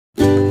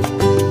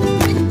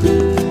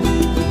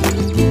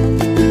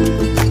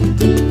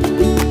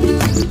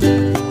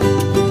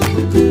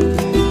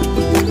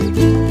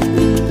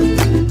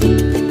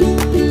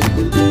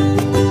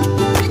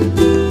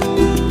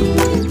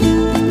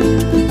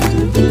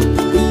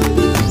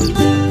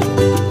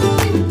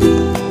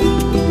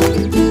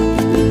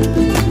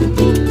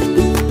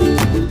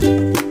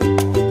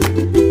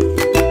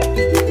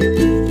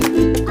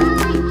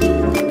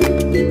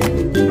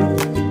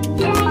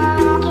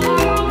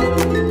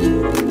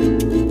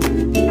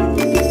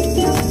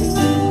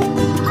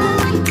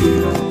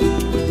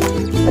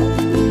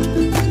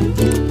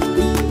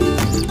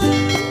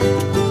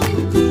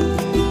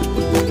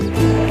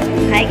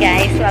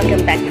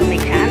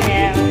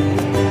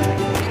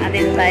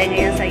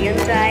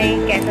Hyundai,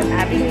 Quezon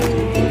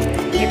Avenue.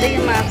 Ito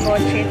yung mga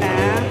kotse na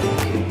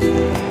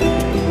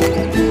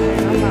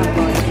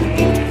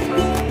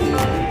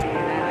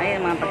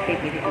ayun, mga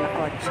pagpipili na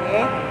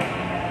kotse.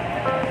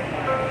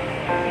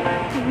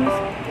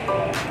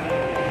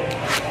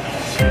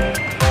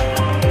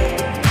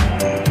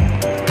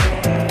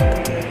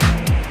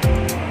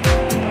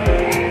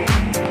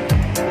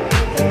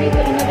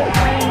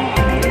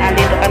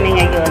 Nandito kami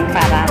ngayon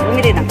para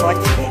bumili ng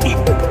kotse.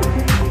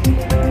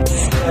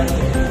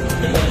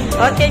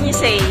 What can you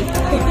say?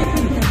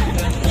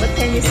 What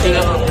can you say?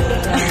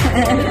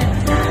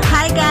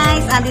 Hi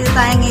guys! Andito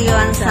tayo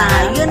ngayon sa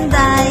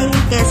Hyundai,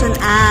 Quezon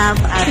Ave.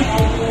 At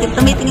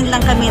tumitingin lang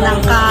kami ng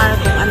car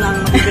kung ano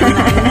ang mabibili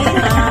natin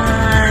ngayon.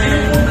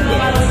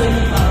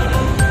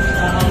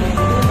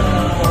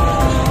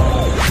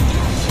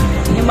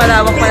 Yung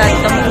malawak pala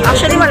dito.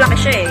 Actually, malaki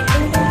siya eh.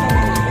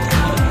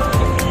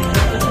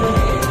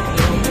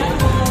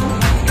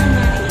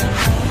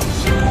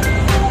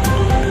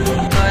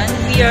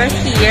 We are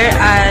here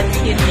at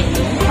Hyundai.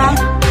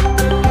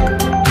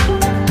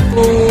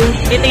 So,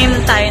 titingin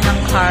tayo ng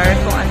car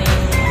kung ano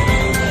yung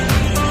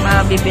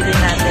mabibili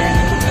natin.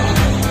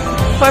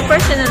 For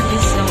personal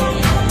use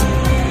only.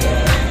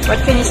 What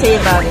can you say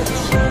about it?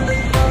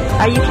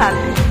 Are you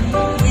happy?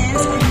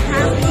 Yes, I'm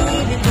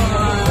happy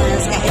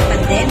because kahit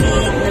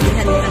pandemic,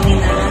 nabilhan kami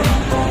na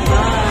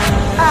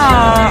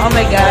Oh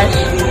my gosh.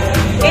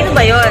 Kaya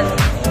ba yun?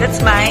 That's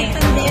mine.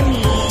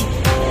 pandemic.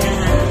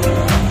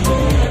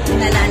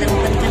 Nalala mo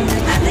pa kami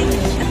ng tatay mo.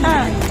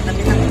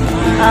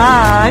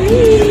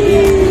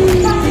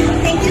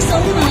 Thank you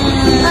so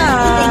much.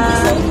 Thank you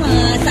so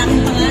much sa aking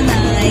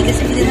panganay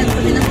kasi bilhan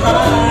kami ng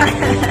car.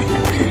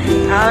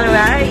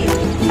 Alright.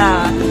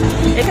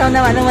 Ikaw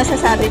naman, ano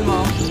masasabi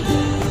mo?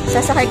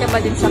 Sasakay ka ba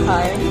din sa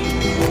car?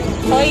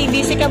 Hoy,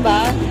 busy ka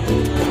ba?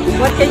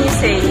 What can you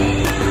say?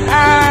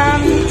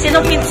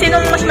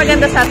 Sinong mas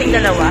maganda sa ating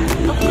dalawa?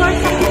 Of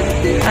course, ako.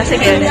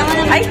 Sige.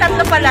 Ay,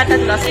 tatlo pala,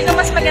 tatlo. Sino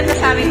mas maganda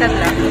sa aming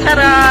tatlo?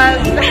 Charot!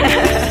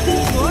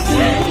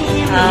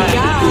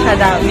 Siya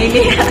daw.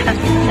 Mili.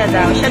 Siya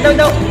daw. Siya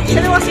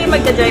daw kasi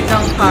magda-drive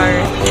ng car.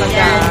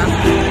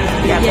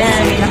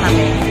 Yes. Na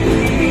kami.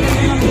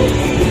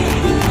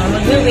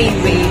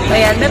 Mag-wave.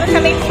 Ayan, meron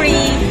kami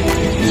free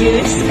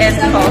juice and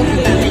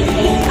coffee.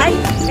 Ay,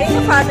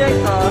 yung father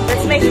ko.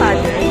 That's my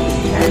father.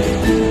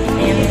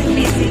 And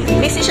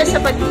busy siya sa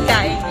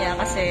pagkain niya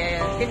kasi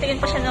titingin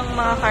pa siya ng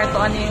mga car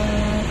kung ano yung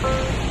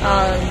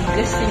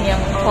gusto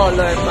niyang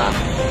color ba.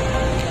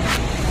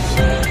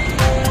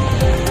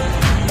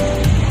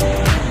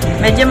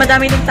 Medyo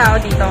madami ng tao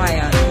dito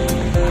ngayon.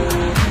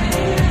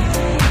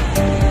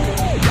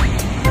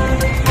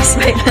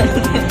 Smile lang.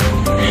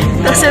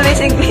 Kasi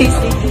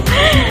busy.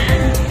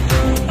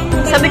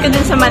 Sabi ko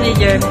dun sa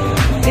manager,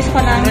 gusto ko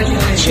ng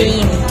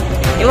chain.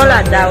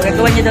 Wala daw.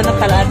 Gagawa niya daw ng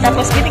palaan.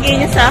 Tapos binigay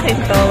niya sa akin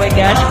to. Oh my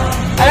gosh.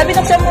 Alam,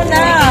 binuksan mo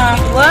na.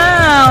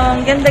 Wow!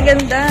 Ang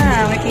ganda-ganda.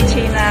 May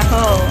keychain na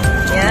ako.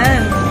 Yan.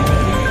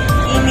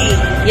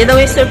 Yan daw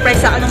yung surprise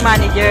sa akin ng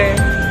manager.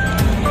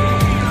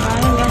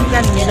 Ang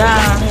ganda.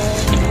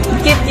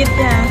 Cute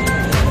niya.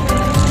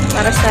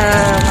 Para sa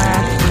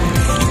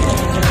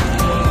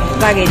mga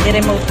bagay.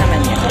 Di-remote naman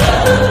yan.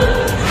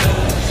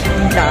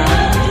 Ganda.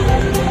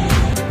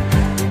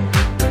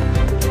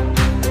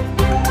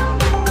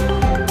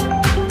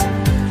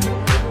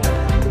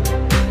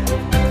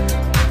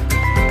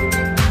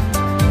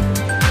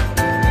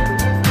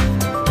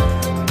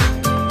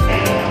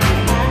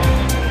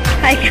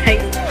 Hi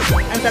guys!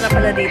 Ang sarap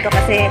pala dito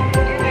kasi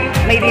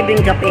may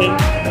libreng kape.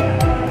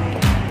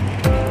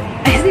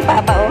 Ay, si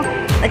Papa oh.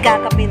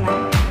 Nagkakape na.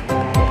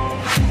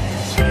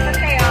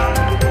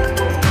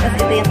 Tapos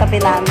ito yung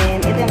kape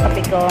namin. Ito yung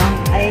kape ko.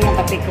 Ayan yung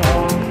kape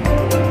ko.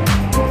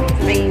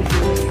 Spring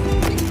juice.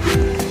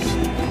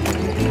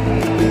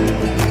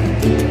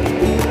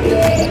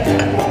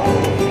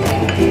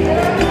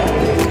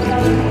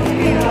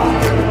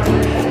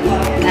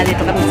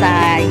 Nandito kami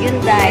sa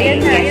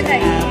Hyundai.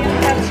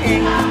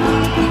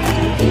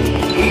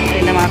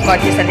 Ayun na mga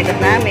kotse sa likod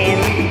namin.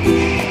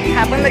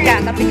 Habang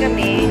nagkakape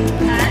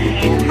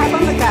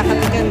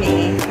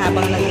kami,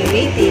 habang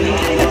nag-waiting,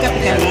 nagkape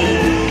kami.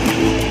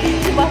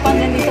 Diba pang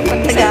ganito pag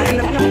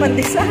naghahanap ng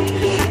pandesa?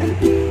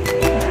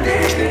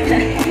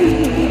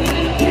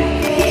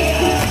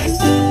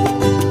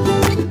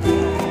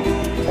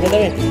 Ano na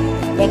rin?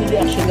 Bakit di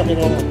action na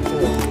kinuha?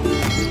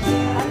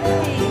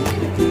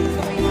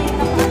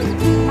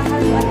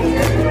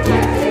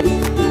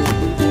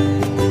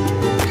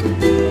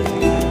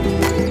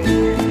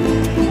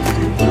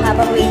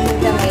 Habang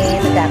waiting kami,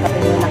 nagkakape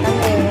muna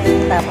kami.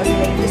 Tapos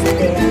may gusto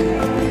din.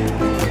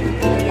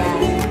 Ayan.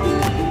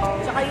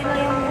 Tsaka yun na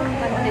yung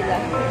ano nila.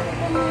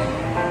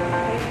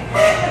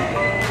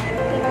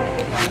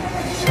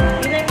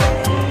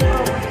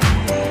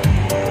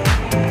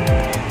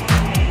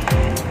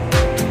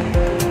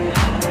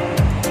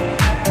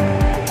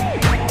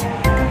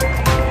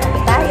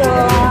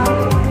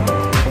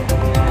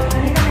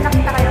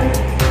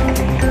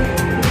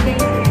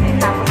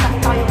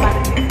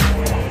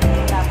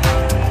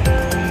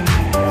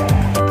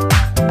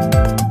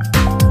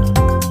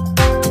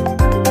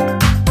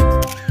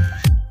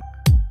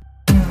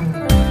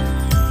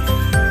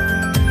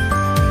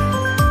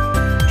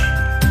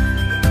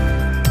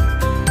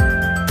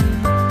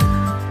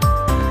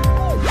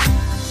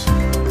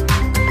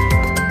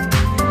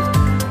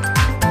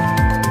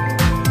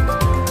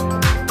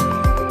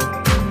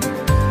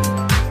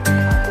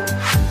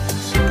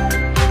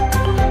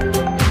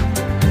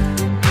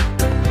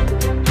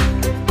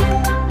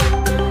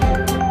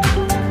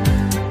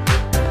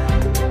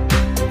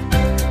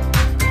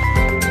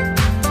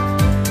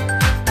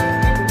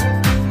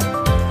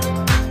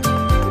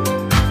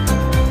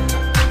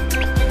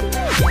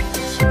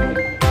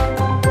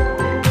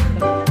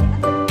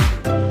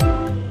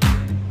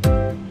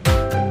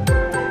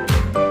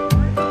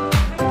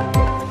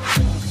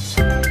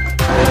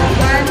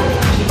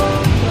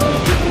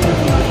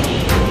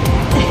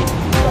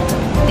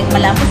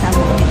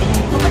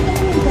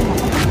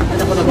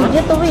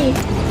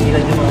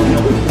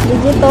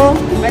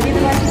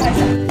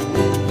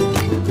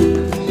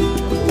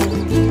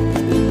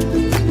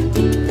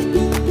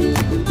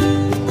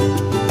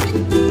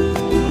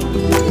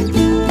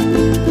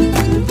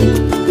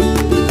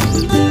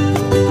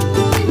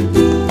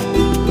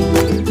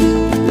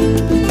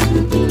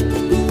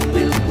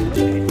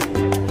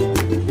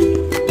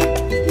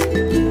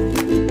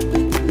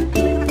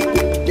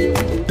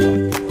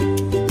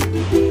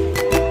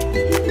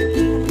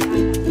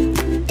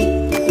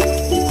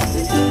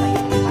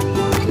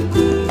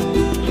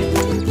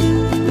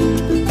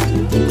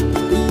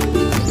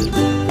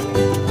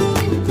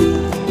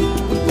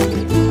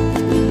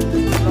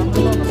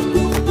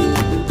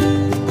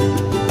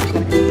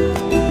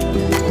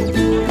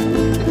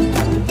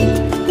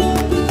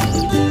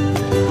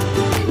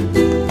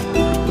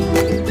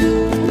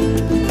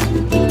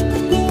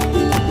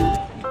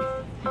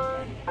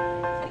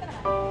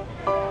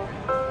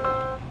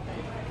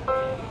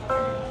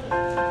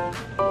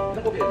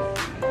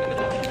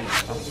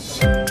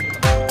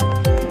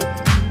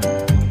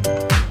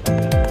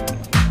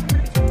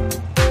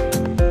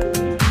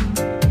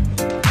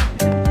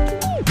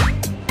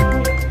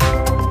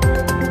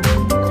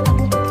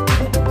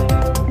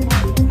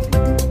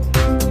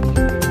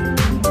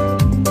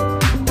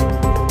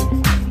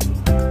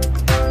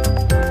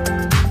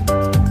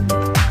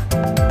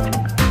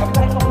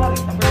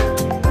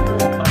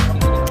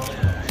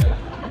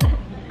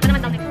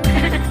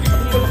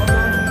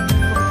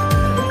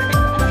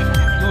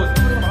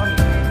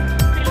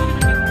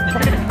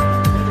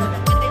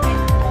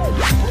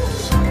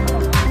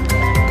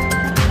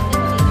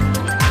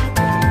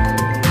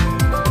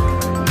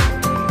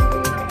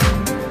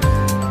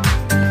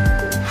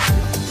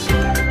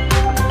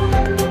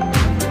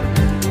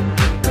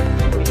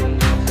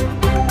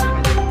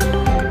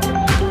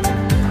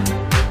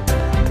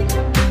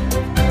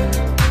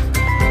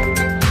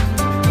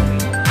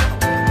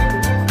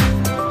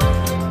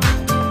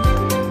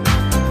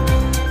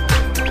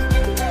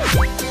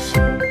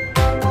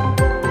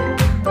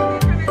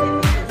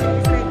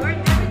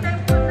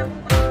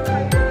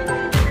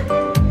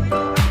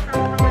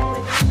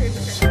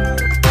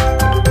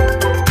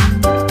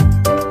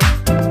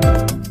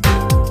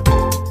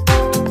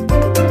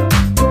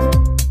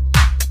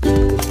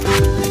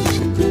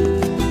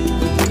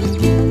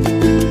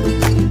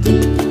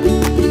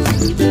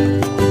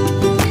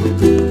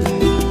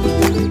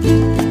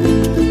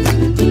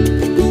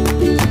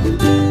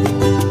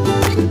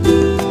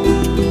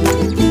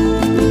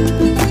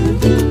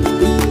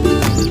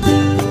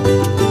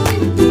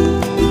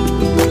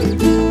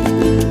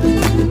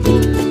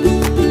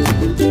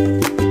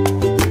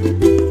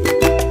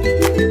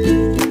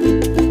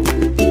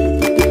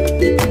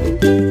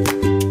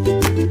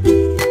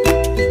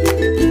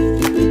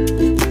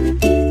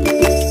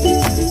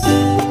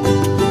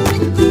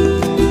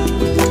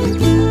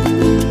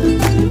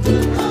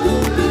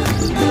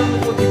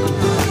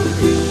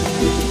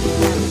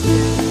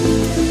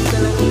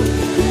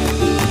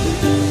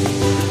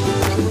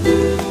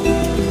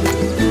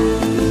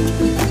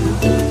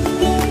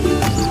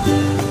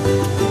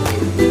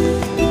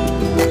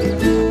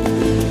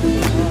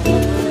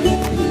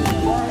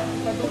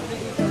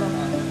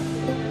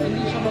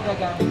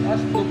 as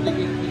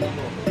duplicate dito.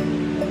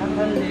 Not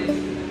unless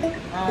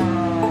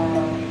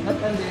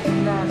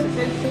na sa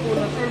sensor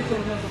na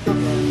sasakyan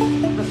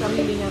na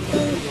sarili niya sa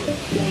sensor.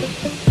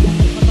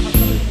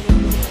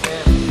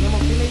 Yung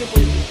mag-pinay niyo po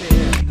yung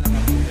repair.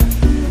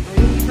 So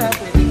yung isa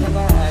pwede sa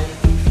bahay,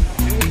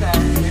 yung isa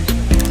pwede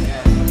sa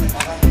sasakyan.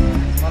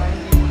 Para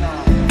hindi mo na.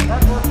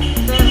 Tapos,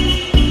 sir,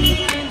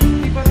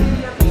 hindi pa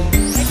nila to.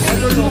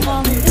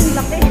 Mukhang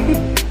laki.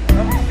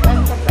 Ang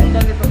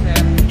pagtanggal nito,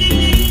 sir,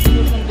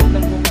 sinusundot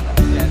lang po ka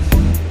na yan.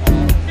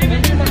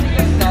 Medyo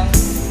matigas lang,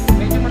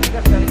 hindi ko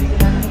matanggal ko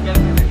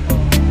ito.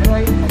 Pero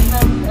ay,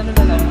 ano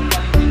na lang,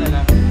 quality na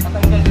lang,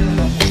 matanggal nyo na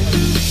lang po.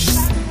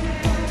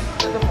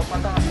 Ito po,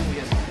 patakas po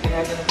yan.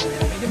 Kaya ganun po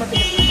yan. Medyo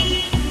matigas lang.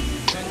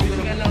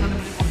 Kaya lang naman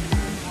po.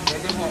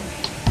 Pwede po.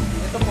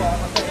 Ito po,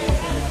 masaya yun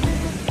po yan.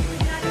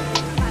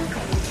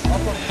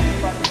 Opo, di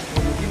ba?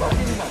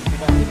 Di ba?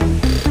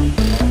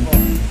 Opo.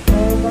 So,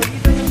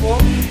 makikita nyo po.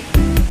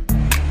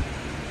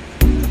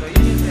 So,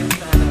 yun yung sense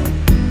na ano.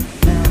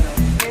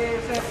 Eh,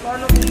 sir,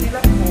 paano kung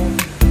nilak po?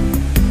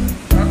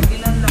 Ang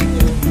ginanlang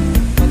ko,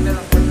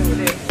 maglalakpan na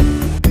ulit.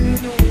 Yun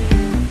yung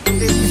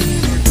safety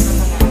features na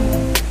mga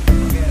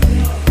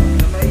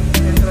na may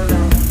central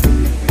lang.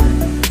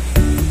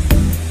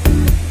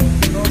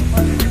 So,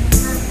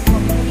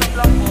 mag-usap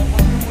lang po,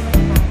 kung yung muna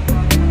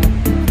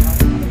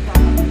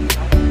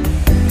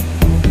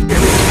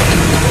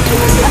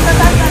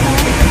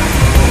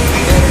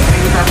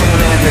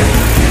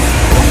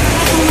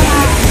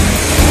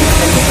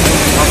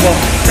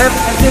sir,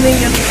 ang tining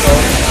yan dito,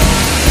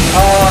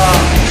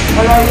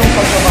 wala yung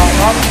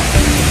pagkabakap.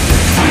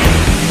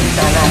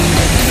 Sana.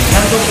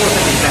 Nandun po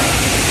sa gitna.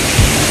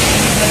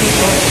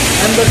 Nandito,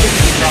 nandun sa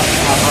gitna.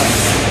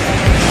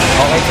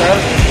 Okay, sir.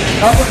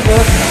 Tapos,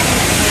 sir,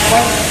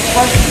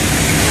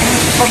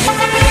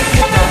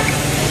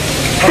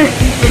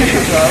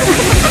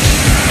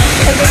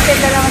 Pag-isip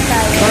na lang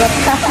tayo.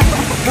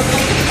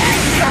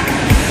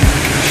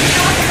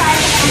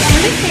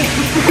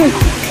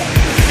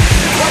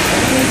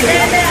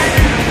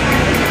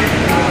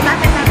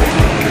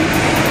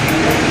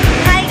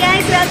 Hi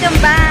guys! Welcome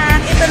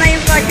back! Ito na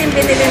yung kotse yung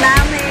binili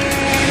namin.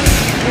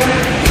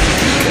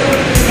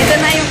 Ito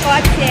na yung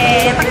kotse.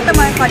 Pakita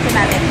mo yung kotse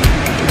natin.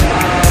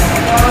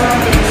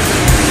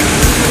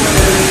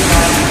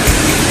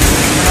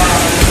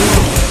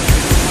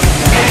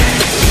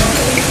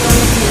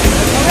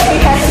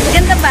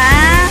 Ganda ba?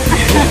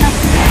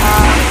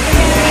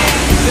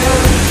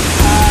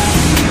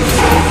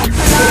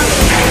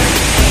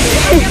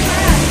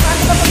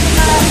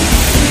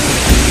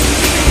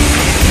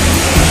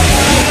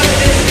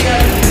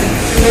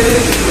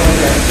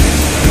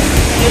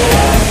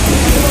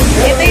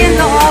 Ito yung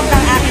loob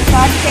ng aking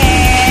kotse.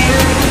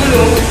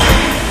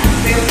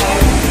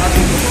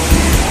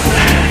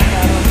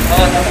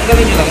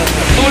 Tatanggalin nyo lang.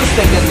 Tools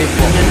second lift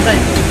po.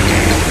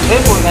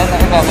 Ayun po,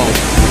 nakababaw.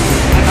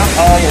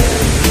 Yes.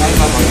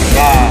 Nakababaw.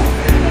 Yeah.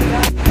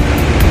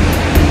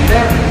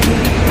 Sir,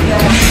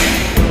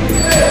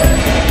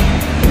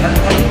 ano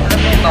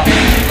ba?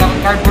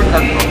 Cardboard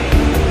lang po.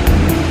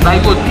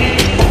 Plywood.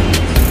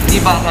 Di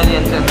ba ang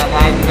kalyan, sir, na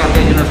kahit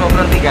ikagay nyo na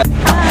sobrang tigas?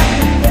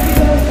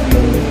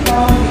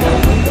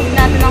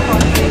 Natin ang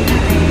konti.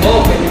 Oo,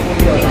 pwede po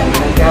yun.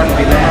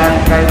 Bilahan,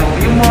 kaya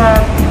yung mga,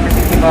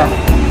 kasi diba,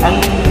 ang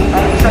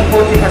isang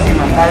kotse kasi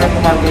ma'am, kaya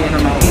kumagay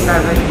ng mga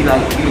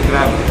 800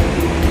 kilogram.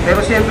 Pero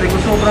siyempre,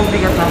 kung sobrang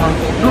bigat naman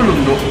po,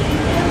 lulundo.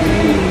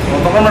 O,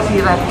 baka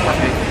masira po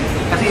kasi.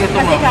 Kasi ito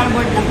Kasi ma'am.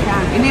 cardboard lang siya.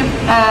 Hindi,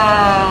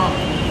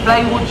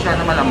 plywood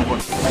siya na malambot.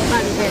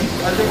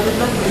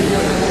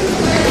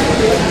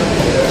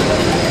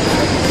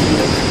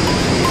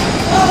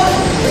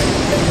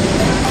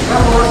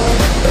 Tapos,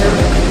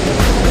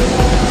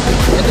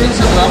 ito yung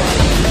sa trap.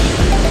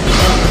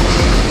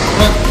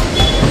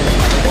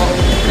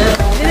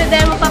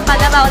 Dinidemo pa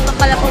pala, bawal pa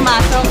pala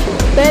pumasok.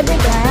 Pwede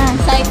ka.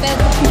 Excited.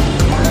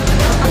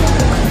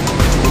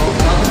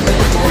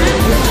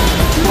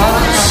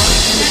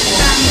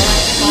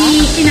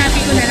 Sinabi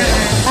ko na lang.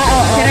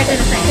 Oo.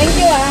 Thank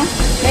you ah.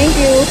 Thank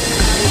you.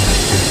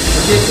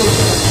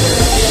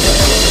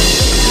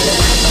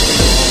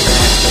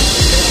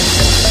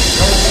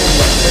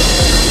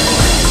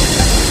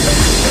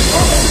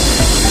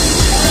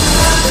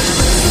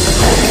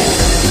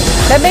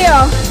 Bebe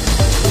oh.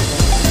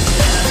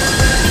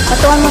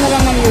 Patuan mo na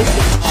lang ng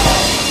music.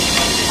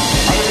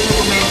 Ayaw yung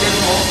recommended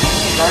mo,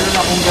 lalo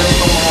na kung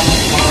ganitong mga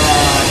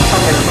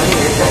sakit na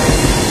maliit.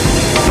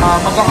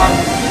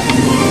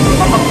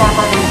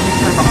 Mapagkakalinis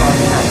na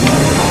makakas.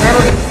 Pero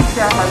hindi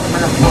siya kahit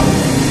malambot.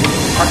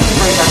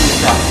 Matibay kami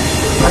siya.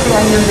 Kasi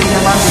ang yun din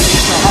naman,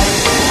 siya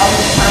ay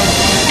strength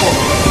din po.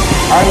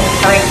 Ay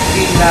strength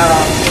din na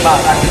iba.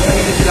 At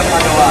hindi silang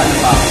manawa ano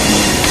pa.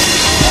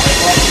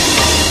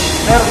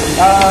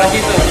 Okay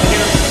po. Sir,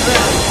 dito.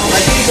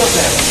 Dito,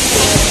 sir.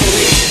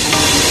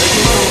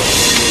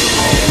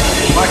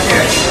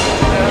 Marshall.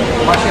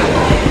 Marshall.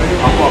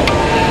 Opo.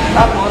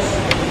 Tapos,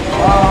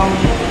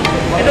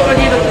 ito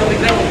kanina po,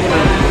 biglang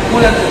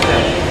kulang po,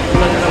 sir.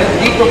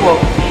 Dito po,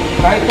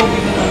 kahit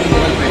tubig na tubig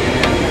na pwede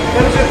yan.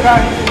 Pero sir,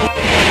 kahit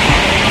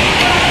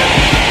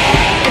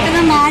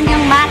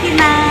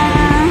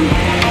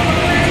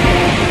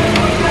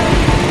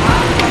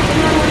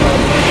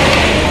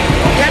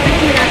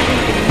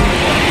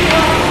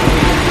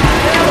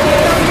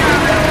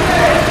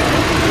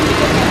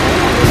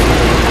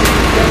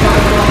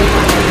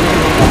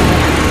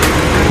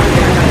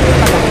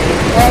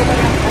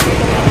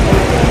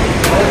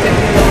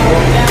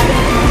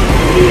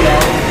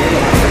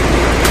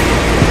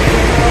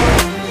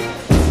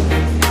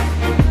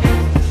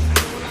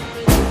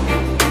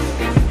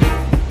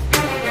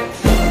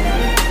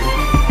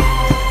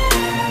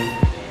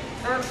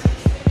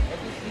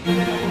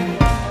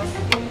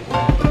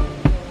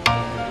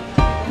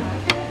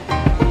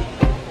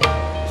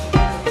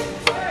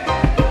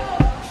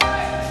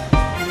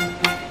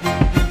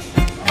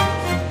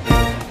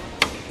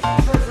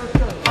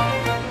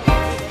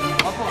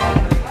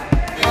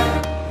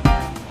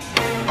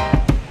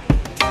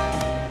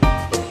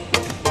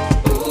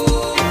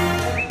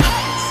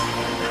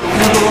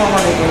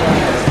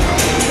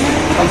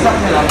isak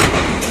nyo lang.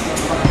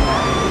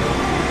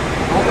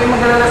 Huwag kayo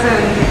mag-alala sir,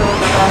 hindi ito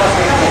kasama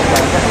sa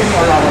exam kasi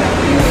wala ko.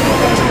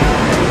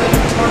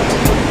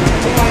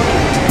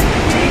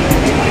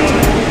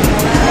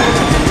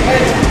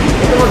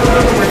 Ito mo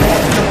dito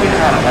po yung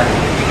harapan.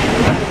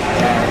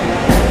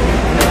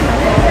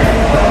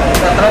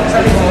 Sa trunk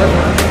sa likod,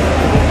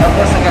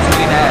 tapos sa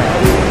gasolina.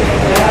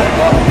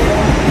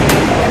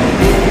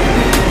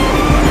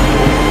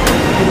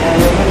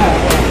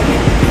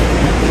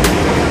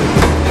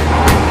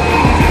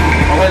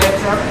 Okay,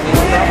 let's start.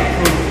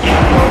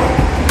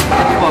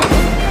 Ito po,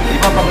 di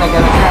ba pag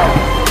nag-alap siya,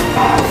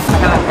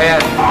 saka lang pa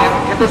yan.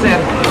 Ito sir,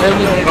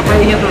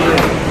 papayin niya ito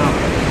sir.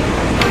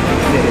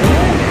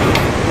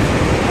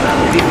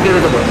 Dito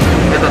ito po.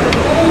 Ito.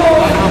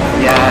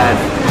 Yan.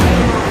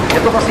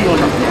 Ito kasi yung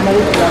lock niya.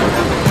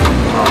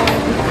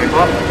 Okay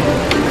po.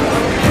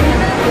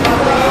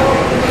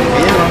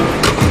 Ayan o.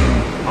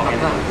 Okay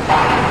na.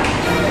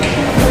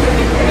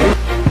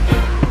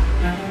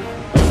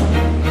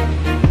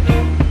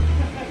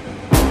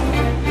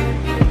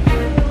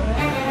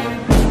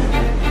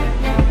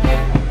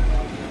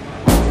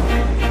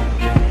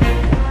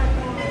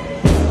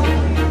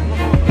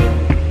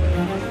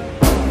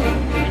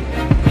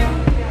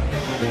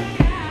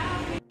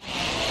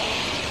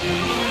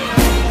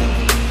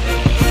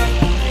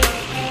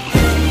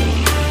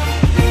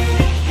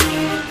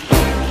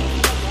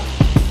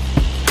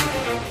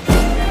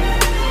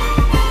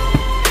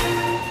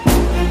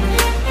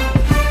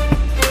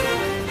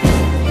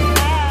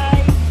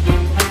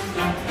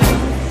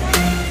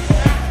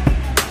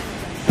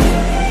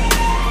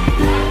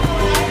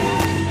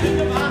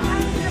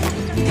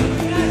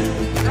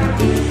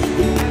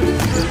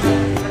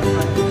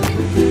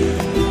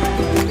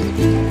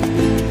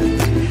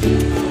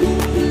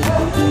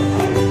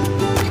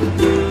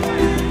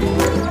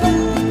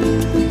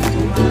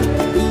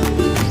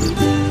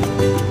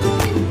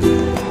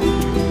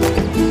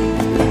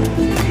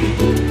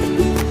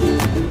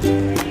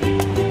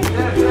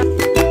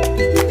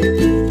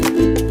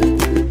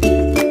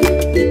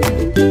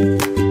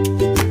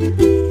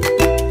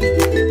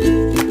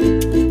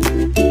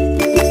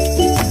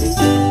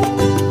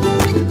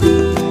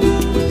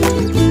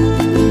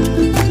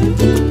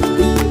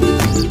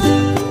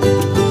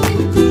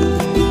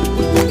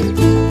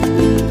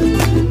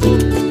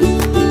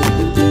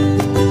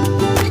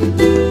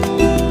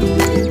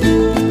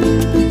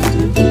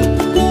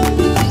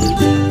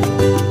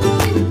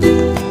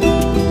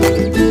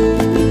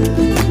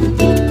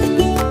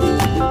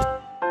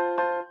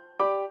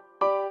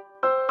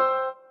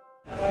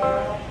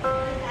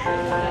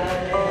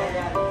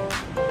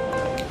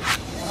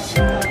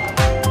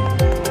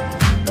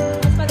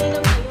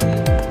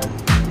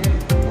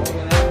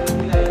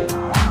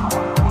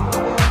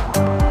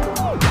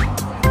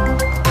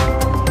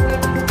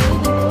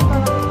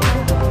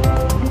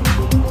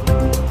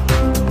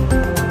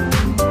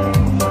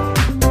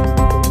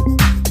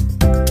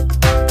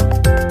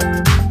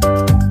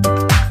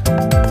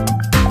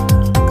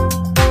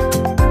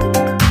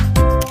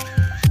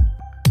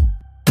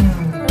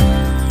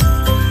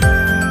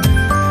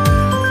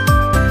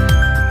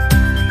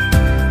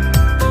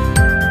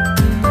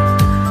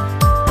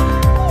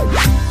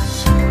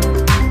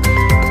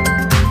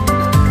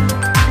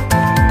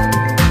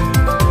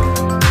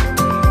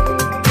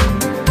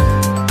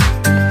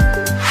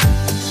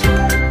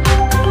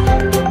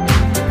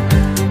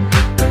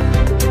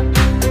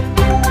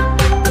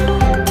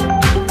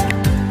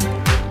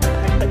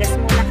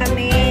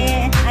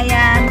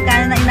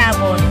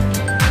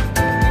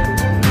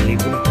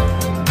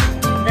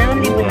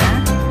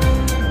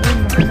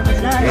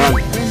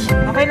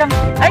 Okay lang.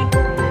 Ay!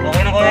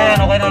 Okay na ko yan,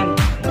 okay na.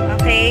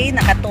 Okay,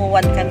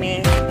 nakatuwan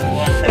kami.